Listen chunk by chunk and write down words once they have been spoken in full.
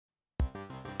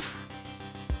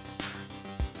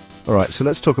All right, so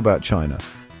let's talk about China.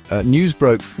 News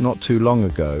broke not too long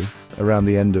ago, around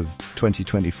the end of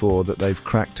 2024, that they've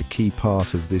cracked a key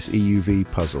part of this EUV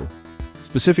puzzle.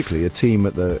 Specifically, a team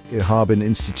at the Harbin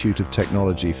Institute of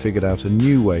Technology figured out a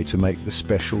new way to make the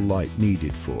special light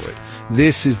needed for it.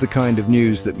 This is the kind of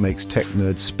news that makes tech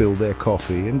nerds spill their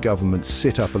coffee and governments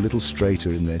sit up a little straighter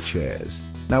in their chairs.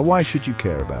 Now, why should you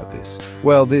care about this?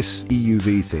 Well, this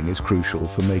EUV thing is crucial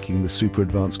for making the super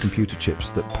advanced computer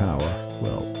chips that power,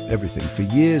 well, everything. For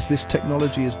years, this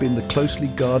technology has been the closely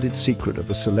guarded secret of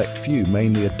a select few,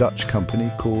 mainly a Dutch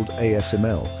company called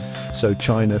ASML. So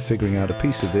China figuring out a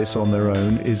piece of this on their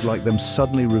own is like them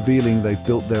suddenly revealing they've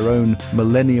built their own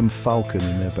Millennium Falcon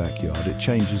in their backyard. It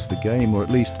changes the game, or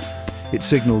at least it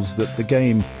signals that the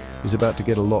game is about to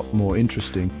get a lot more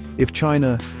interesting. If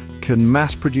China can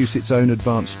mass-produce its own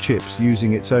advanced chips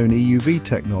using its own EUV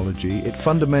technology, it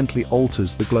fundamentally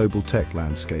alters the global tech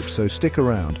landscape. So stick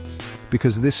around,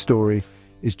 because this story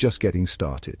is just getting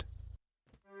started.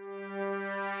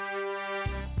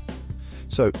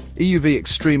 So, EUV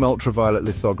extreme ultraviolet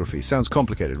lithography. Sounds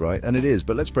complicated, right? And it is,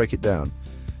 but let's break it down.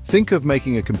 Think of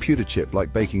making a computer chip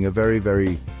like baking a very,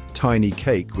 very tiny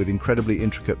cake with incredibly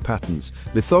intricate patterns.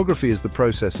 Lithography is the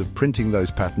process of printing those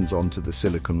patterns onto the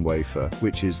silicon wafer,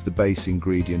 which is the base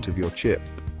ingredient of your chip.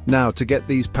 Now, to get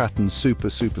these patterns super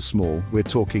small, we're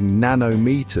talking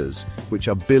nanometers, which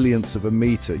are billionths of a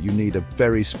meter. You need a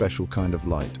very special kind of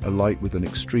light, a light with an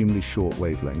extremely short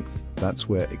wavelength. That's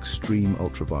where extreme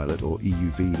ultraviolet, or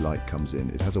EUV light, comes in.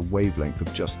 It has a wavelength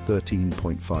of just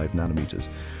 13.5 nanometers.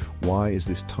 Why is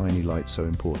this tiny light so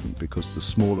important? Because the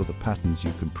smaller the patterns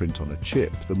you can print on a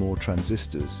chip, the more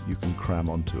transistors you can cram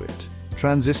onto it.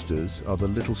 Transistors are the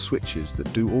little switches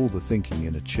that do all the thinking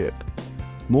in a chip.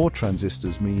 More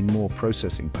transistors mean more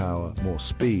processing power, more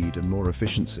speed, and more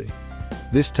efficiency.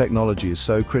 This technology is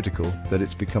so critical that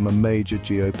it's become a major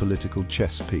geopolitical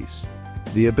chess piece.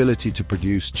 The ability to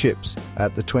produce chips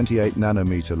at the 28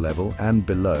 nanometer level and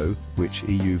below, which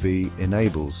EUV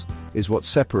enables, is what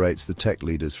separates the tech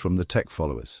leaders from the tech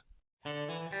followers.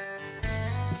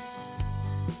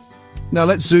 Now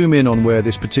let's zoom in on where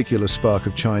this particular spark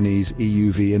of Chinese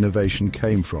EUV innovation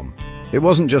came from. It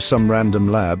wasn't just some random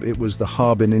lab, it was the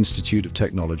Harbin Institute of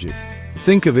Technology.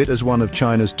 Think of it as one of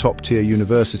China's top-tier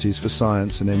universities for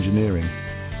science and engineering.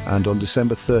 And on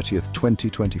December 30th,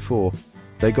 2024,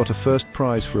 they got a first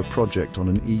prize for a project on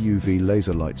an EUV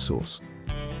laser light source.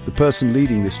 The person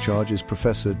leading this charge is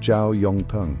Professor Zhao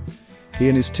Yongpeng. He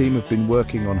and his team have been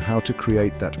working on how to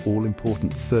create that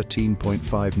all-important 13.5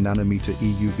 nanometer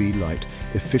EUV light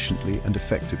efficiently and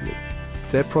effectively.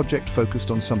 Their project focused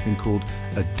on something called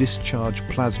a discharge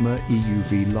plasma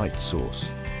EUV light source.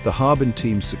 The Harbin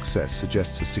team's success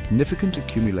suggests a significant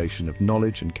accumulation of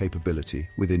knowledge and capability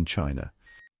within China.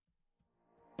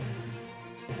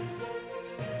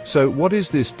 So what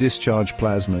is this discharge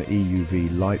plasma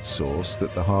EUV light source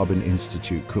that the Harbin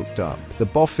Institute cooked up? The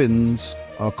boffins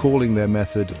are calling their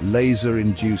method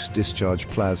laser-induced discharge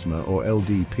plasma, or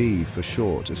LDP for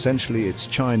short. Essentially, it's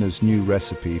China's new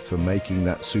recipe for making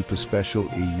that super special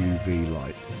EUV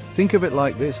light. Think of it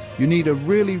like this. You need a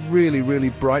really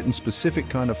bright and specific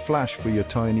kind of flash for your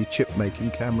tiny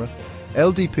chip-making camera.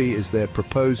 LDP is their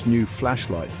proposed new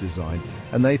flashlight design,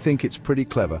 and they think it's pretty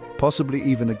clever, possibly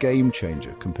even a game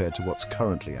changer compared to what's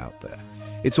currently out there.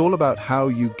 It's all about how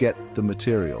you get the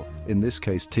material, in this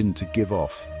case tin, to give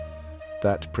off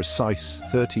that precise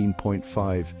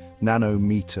 13.5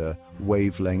 nanometer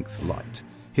wavelength light.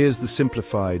 Here's the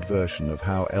simplified version of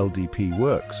how LDP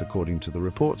works, according to the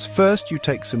reports. First, you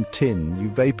take some tin, you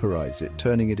vaporize it,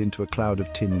 turning it into a cloud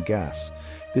of tin gas.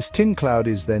 This tin cloud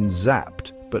is then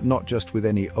zapped, but not just with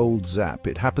any old zap.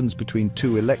 It happens between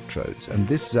two electrodes, and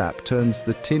this zap turns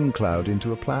the tin cloud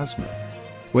into a plasma.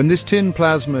 When this tin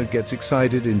plasma gets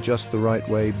excited in just the right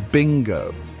way,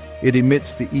 bingo! It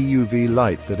emits the EUV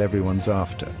light that everyone's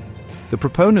after. The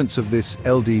proponents of this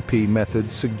LDP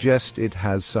method suggest it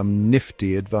has some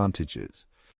nifty advantages.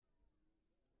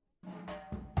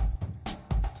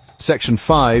 Section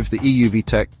 5, the EUV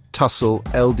tech tussle,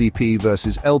 LDP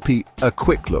versus LP. A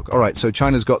quick look. All right, so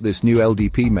China's got this new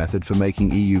LDP method for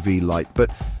making EUV light, but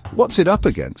what's it up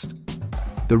against?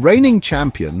 The reigning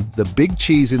champion, the big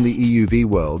cheese in the EUV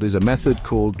world, is a method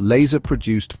called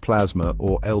laser-produced plasma,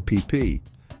 or LPP.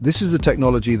 This is the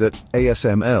technology that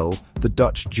ASML, the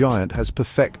Dutch giant, has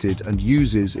perfected and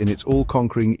uses in its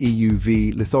all-conquering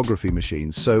EUV lithography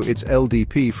machines. So it's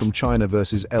LDP from China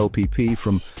versus LPP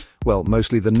from, Well,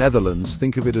 mostly the Netherlands.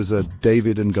 Think of it as a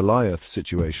David and Goliath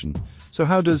situation. So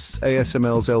how does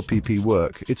ASML's LPP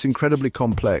work? It's incredibly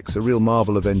complex, a real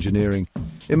marvel of engineering.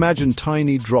 Imagine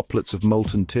tiny droplets of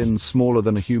molten tin, smaller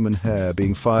than a human hair,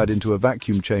 being fired into a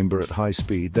vacuum chamber at high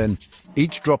speed. Then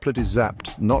each droplet is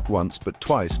zapped, not once but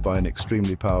twice, by an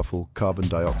extremely powerful carbon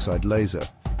dioxide laser.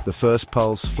 The first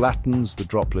pulse flattens the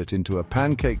droplet into a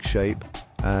pancake shape,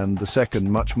 and the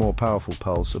second, much more powerful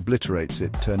pulse obliterates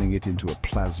it, turning it into a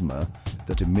plasma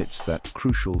that emits that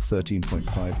crucial 13.5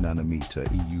 nanometer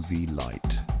EUV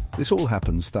light. This all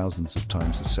happens thousands of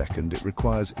times a second. It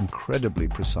requires incredibly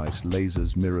precise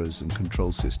lasers, mirrors, and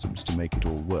control systems to make it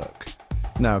all work.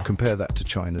 Now compare that to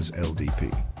China's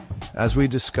LDP. As we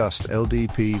discussed,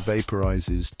 LDP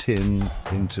vaporizes tin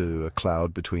into a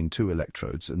cloud between two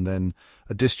electrodes, and then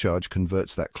a discharge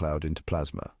converts that cloud into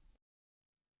plasma.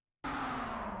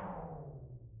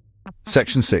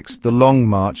 Section 6. The long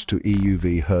march to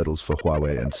EUV hurdles for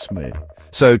Huawei and SMEE.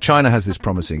 So China has this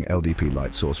promising LDP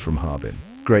light source from Harbin.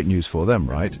 Great news for them,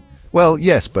 right? Well,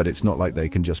 yes, but it's not like they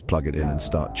can just plug it in and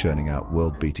start churning out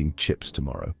world-beating chips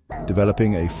tomorrow.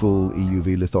 Developing a full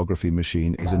EUV lithography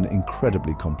machine is an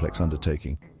incredibly complex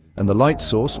undertaking. And the light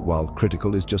source, while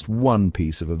critical, is just one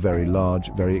piece of a very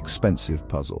large, very expensive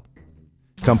puzzle.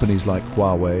 Companies like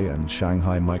Huawei and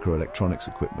Shanghai Microelectronics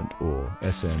Equipment, or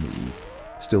SMEE,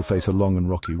 still face a long and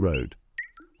rocky road.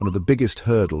 One of the biggest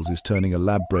hurdles is turning a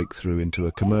lab breakthrough into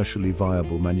a commercially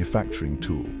viable manufacturing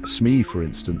tool. SMEE, for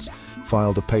instance,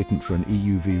 filed a patent for an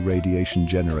EUV radiation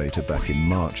generator back in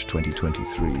March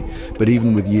 2023. But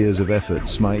even with years of effort,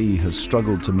 SMEE has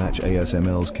struggled to match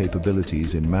ASML's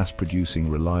capabilities in mass-producing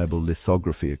reliable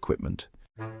lithography equipment.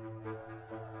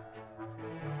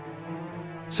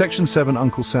 Section 7,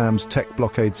 Uncle Sam's tech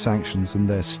blockade sanctions and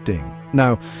their sting.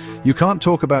 Now, you can't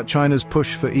talk about China's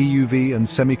push for EUV and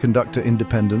semiconductor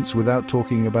independence without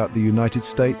talking about the United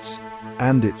States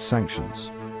and its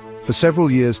sanctions. For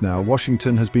several years now,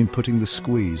 Washington has been putting the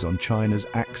squeeze on China's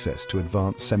access to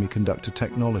advanced semiconductor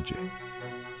technology.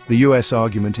 The US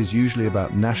argument is usually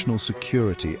about national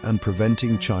security and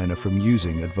preventing China from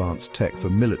using advanced tech for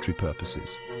military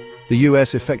purposes. The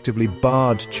US effectively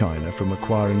barred China from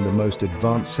acquiring the most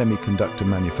advanced semiconductor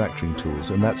manufacturing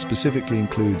tools, and that specifically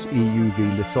includes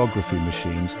EUV lithography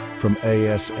machines from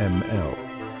ASML.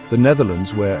 The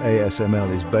Netherlands, where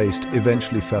ASML is based,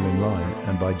 eventually fell in line,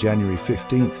 and by January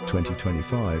 15,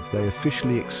 2025, they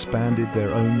officially expanded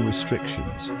their own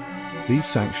restrictions. These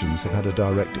sanctions have had a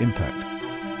direct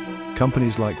impact.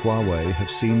 Companies like Huawei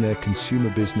have seen their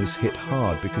consumer business hit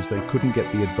hard because they couldn't get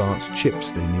the advanced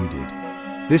chips they needed.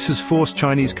 This has forced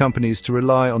Chinese companies to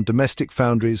rely on domestic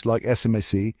foundries like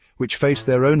SMEE, which face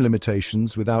their own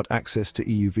limitations without access to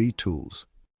EUV tools.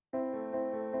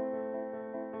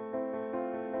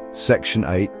 Section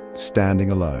 8,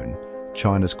 Standing Alone,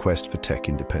 China's quest for tech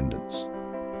independence.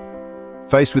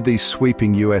 Faced with these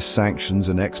sweeping US sanctions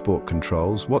and export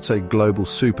controls, what's a global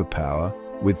superpower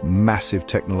with massive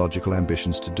technological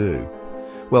ambitions to do?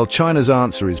 Well, China's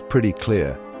answer is pretty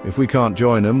clear. If we can't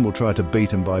join them, we'll try to beat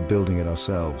them by building it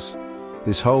ourselves.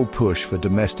 This whole push for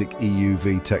domestic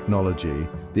EUV technology,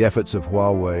 the efforts of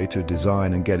Huawei to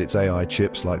design and get its AI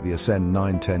chips like the Ascend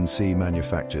 910C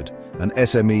manufactured, and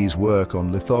SME's work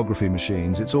on lithography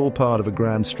machines, it's all part of a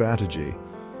grand strategy.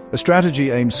 A strategy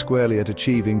aimed squarely at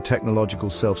achieving technological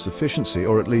self-sufficiency,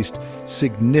 or at least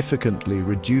significantly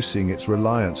reducing its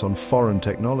reliance on foreign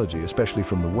technology, especially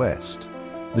from the West.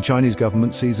 The Chinese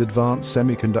government sees advanced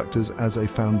semiconductors as a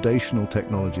foundational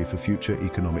technology for future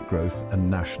economic growth and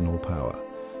national power.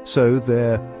 So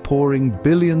they're pouring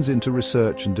billions into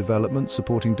research and development,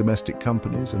 supporting domestic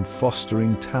companies and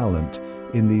fostering talent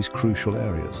in these crucial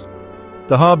areas.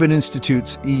 The Harbin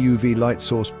Institute's EUV light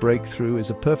source breakthrough is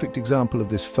a perfect example of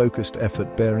this focused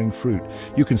effort bearing fruit.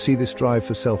 You can see this drive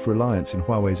for self-reliance in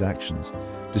Huawei's actions.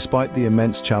 Despite the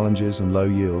immense challenges and low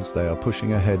yields, they are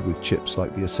pushing ahead with chips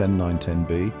like the Ascend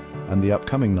 910B and the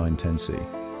upcoming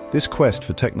 910C. This quest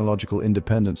for technological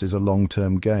independence is a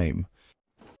long-term game.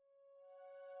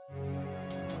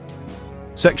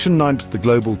 Section 9, the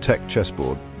global tech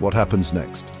chessboard. What happens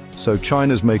next? So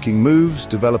China's making moves,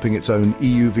 developing its own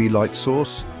EUV light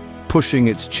source, pushing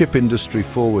its chip industry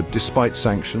forward despite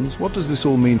sanctions. What does this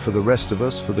all mean for the rest of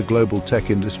us, for the global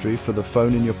tech industry, for the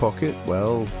phone in your pocket?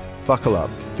 Well, buckle up,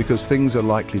 because things are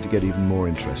likely to get even more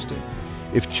interesting.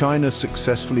 If China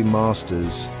successfully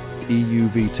masters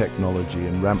EUV technology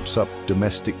and ramps up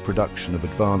domestic production of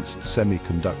advanced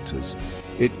semiconductors,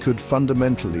 it could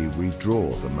fundamentally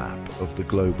redraw the map of the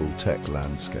global tech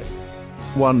landscape.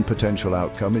 One potential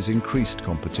outcome is increased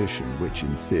competition, which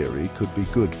in theory could be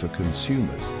good for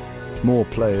consumers. More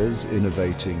players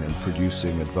innovating and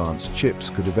producing advanced chips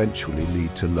could eventually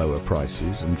lead to lower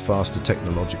prices and faster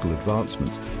technological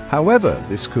advancements. However,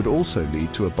 this could also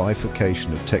lead to a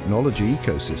bifurcation of technology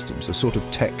ecosystems, a sort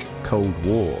of tech Cold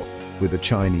War, with a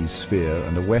Chinese sphere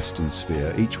and a Western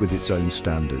sphere, each with its own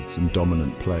standards and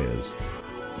dominant players.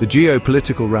 The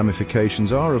geopolitical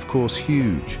ramifications are, of course,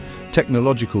 huge.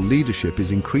 Technological leadership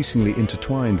is increasingly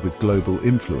intertwined with global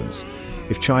influence.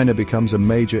 If China becomes a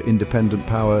major independent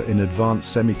power in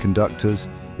advanced semiconductors,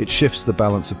 it shifts the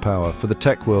balance of power. For the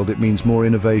tech world, it means more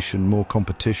innovation, more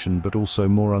competition, but also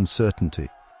more uncertainty.